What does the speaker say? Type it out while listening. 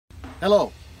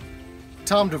Hello,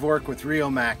 Tom Dvorak with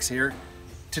Riomax here.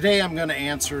 Today I'm going to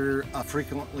answer a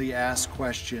frequently asked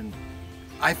question.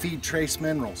 I feed trace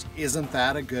minerals. Isn't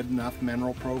that a good enough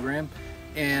mineral program?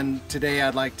 And today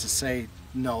I'd like to say,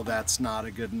 no, that's not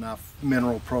a good enough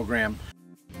mineral program.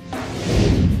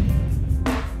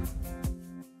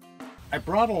 I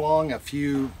brought along a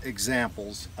few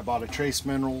examples about a trace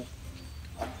mineral,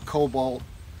 a cobalt,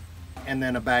 and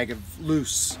then a bag of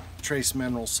loose trace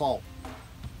mineral salt.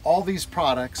 All these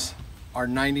products are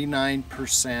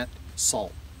 99%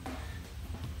 salt.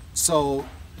 So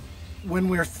when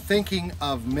we're thinking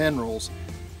of minerals,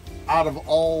 out of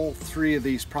all three of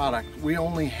these products, we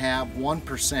only have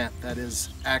 1% that is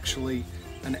actually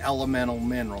an elemental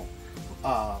mineral.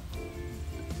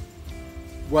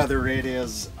 Whether it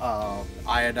is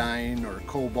iodine or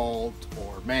cobalt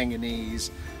or manganese,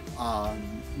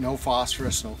 no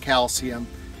phosphorus, no calcium,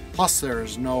 plus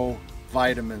there's no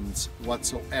vitamins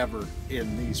whatsoever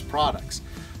in these products.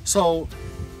 So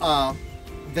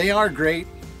they are great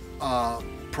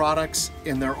products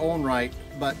in their own right,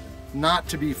 but not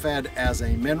to be fed as a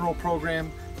mineral program,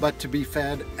 but to be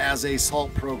fed as a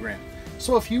salt program.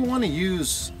 So if you want to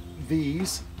use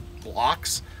these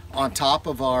blocks on top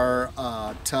of our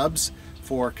tubs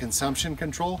for consumption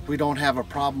control, we don't have a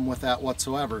problem with that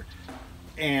whatsoever.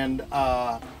 And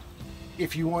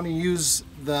if you want to use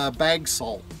the bag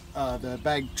salt, the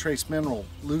bag trace mineral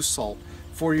loose salt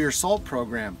for your salt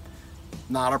program,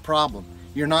 not a problem.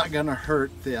 You're not going to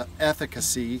hurt the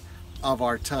efficacy of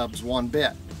our tubs one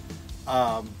bit.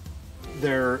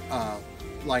 They're,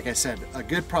 like I said, a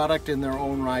good product in their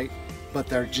own right, but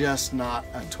they're just not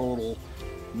a total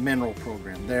mineral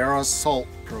program. They're a salt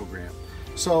program.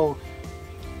 So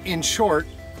in short,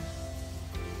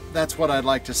 that's what I'd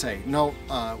like to say. No,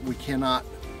 we cannot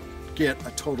get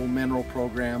a total mineral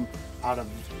program out of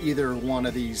either one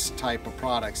of these type of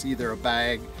products, either a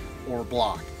bag or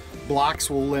block. Blocks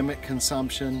will limit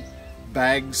consumption.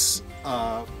 Bags,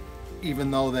 even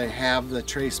though they have the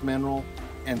trace mineral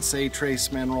and say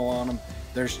trace mineral on them,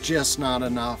 there's just not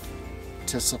enough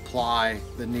to supply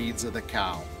the needs of the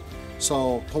cow.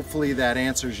 So hopefully that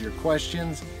answers your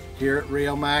questions. Here at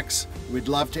Riomax, we'd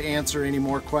love to answer any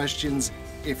more questions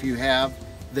if you have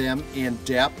them in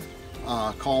depth.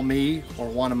 Call me or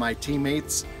one of my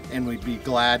teammates and we'd be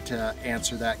glad to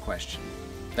answer that question.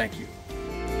 Thank you.